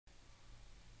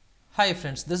Hi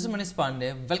friends, this is Manish Pandey.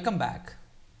 Welcome back.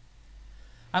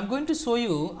 I'm going to show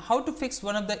you how to fix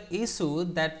one of the issues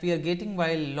that we are getting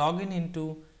while logging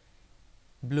into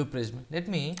Blue Prism. Let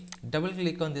me double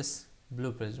click on this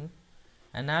Blue Prism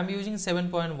and I'm using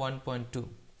 7.1.2.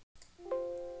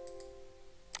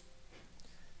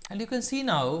 And you can see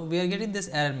now we are getting this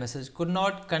error message, could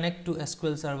not connect to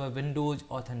SQL Server Windows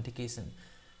Authentication.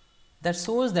 That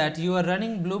shows that you are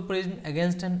running Blue Prism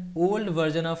against an old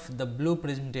version of the Blue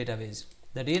Prism database.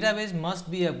 The database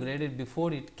must be upgraded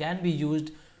before it can be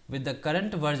used with the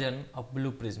current version of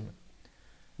Blue Prism.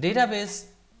 Database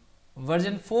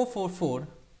version 444,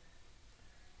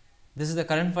 this is the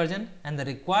current version and the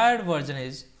required version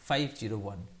is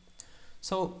 501.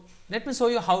 So let me show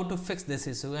you how to fix this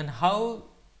issue and how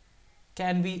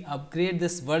can we upgrade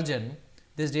this version,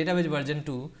 this database version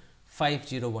to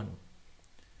 501.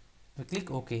 We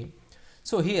click OK.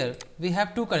 So here we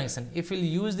have two connections. If you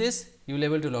use this, you will be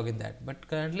able to log in that. But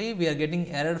currently we are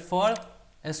getting error for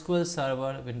SQL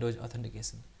Server Windows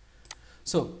Authentication.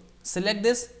 So select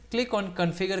this, click on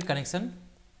Configure Connection.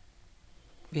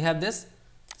 We have this.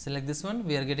 Select this one.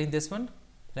 We are getting this one,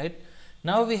 right?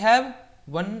 Now we have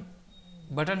one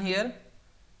button here,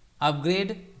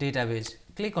 Upgrade Database.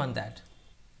 Click on that.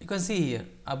 You can see here,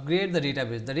 upgrade the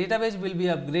database. The database will be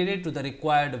upgraded to the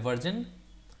required version.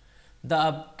 The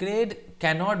upgrade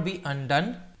cannot be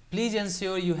undone. Please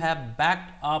ensure you have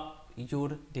backed up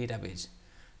your database.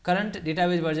 Current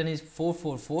database version is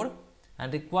 444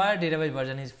 and required database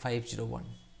version is 501.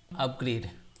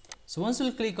 Upgrade. So once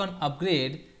you click on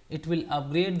upgrade, it will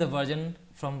upgrade the version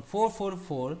from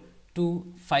 444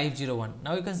 to 501.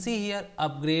 Now you can see here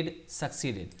upgrade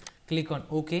succeeded. Click on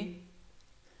OK.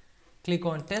 Click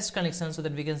on test connection so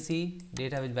that we can see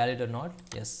database valid or not.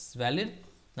 Yes, valid.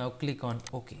 Now click on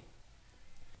OK.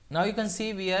 Now you can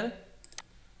see we are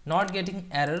not getting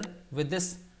error with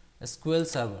this SQL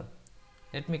Server.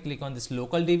 Let me click on this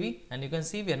local DB and you can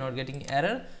see we are not getting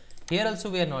error. Here also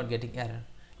we are not getting error.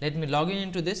 Let me log in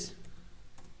into this.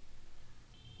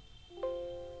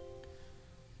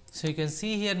 So you can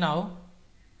see here now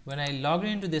when I log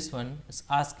in into this one, it's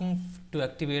asking to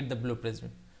activate the Blue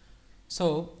Prism.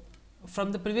 So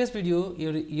from the previous video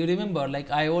you remember,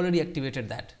 like I already activated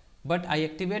that, but I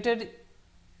activated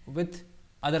with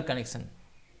other connection.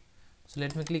 So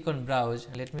let me click on browse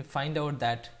and let me find out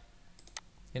that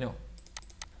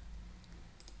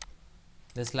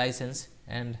this license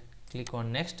and click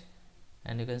on next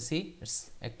and you can see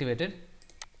it's activated.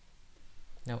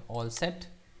 Now all set.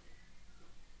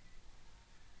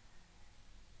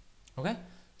 Okay,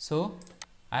 so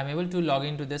I am able to log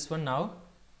into this one now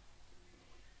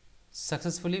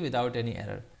successfully without any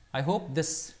error. I hope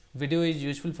this video is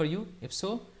useful for you. If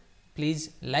so, please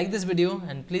like this video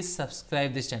and please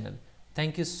subscribe this channel.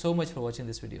 Thank you so much for watching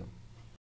this video.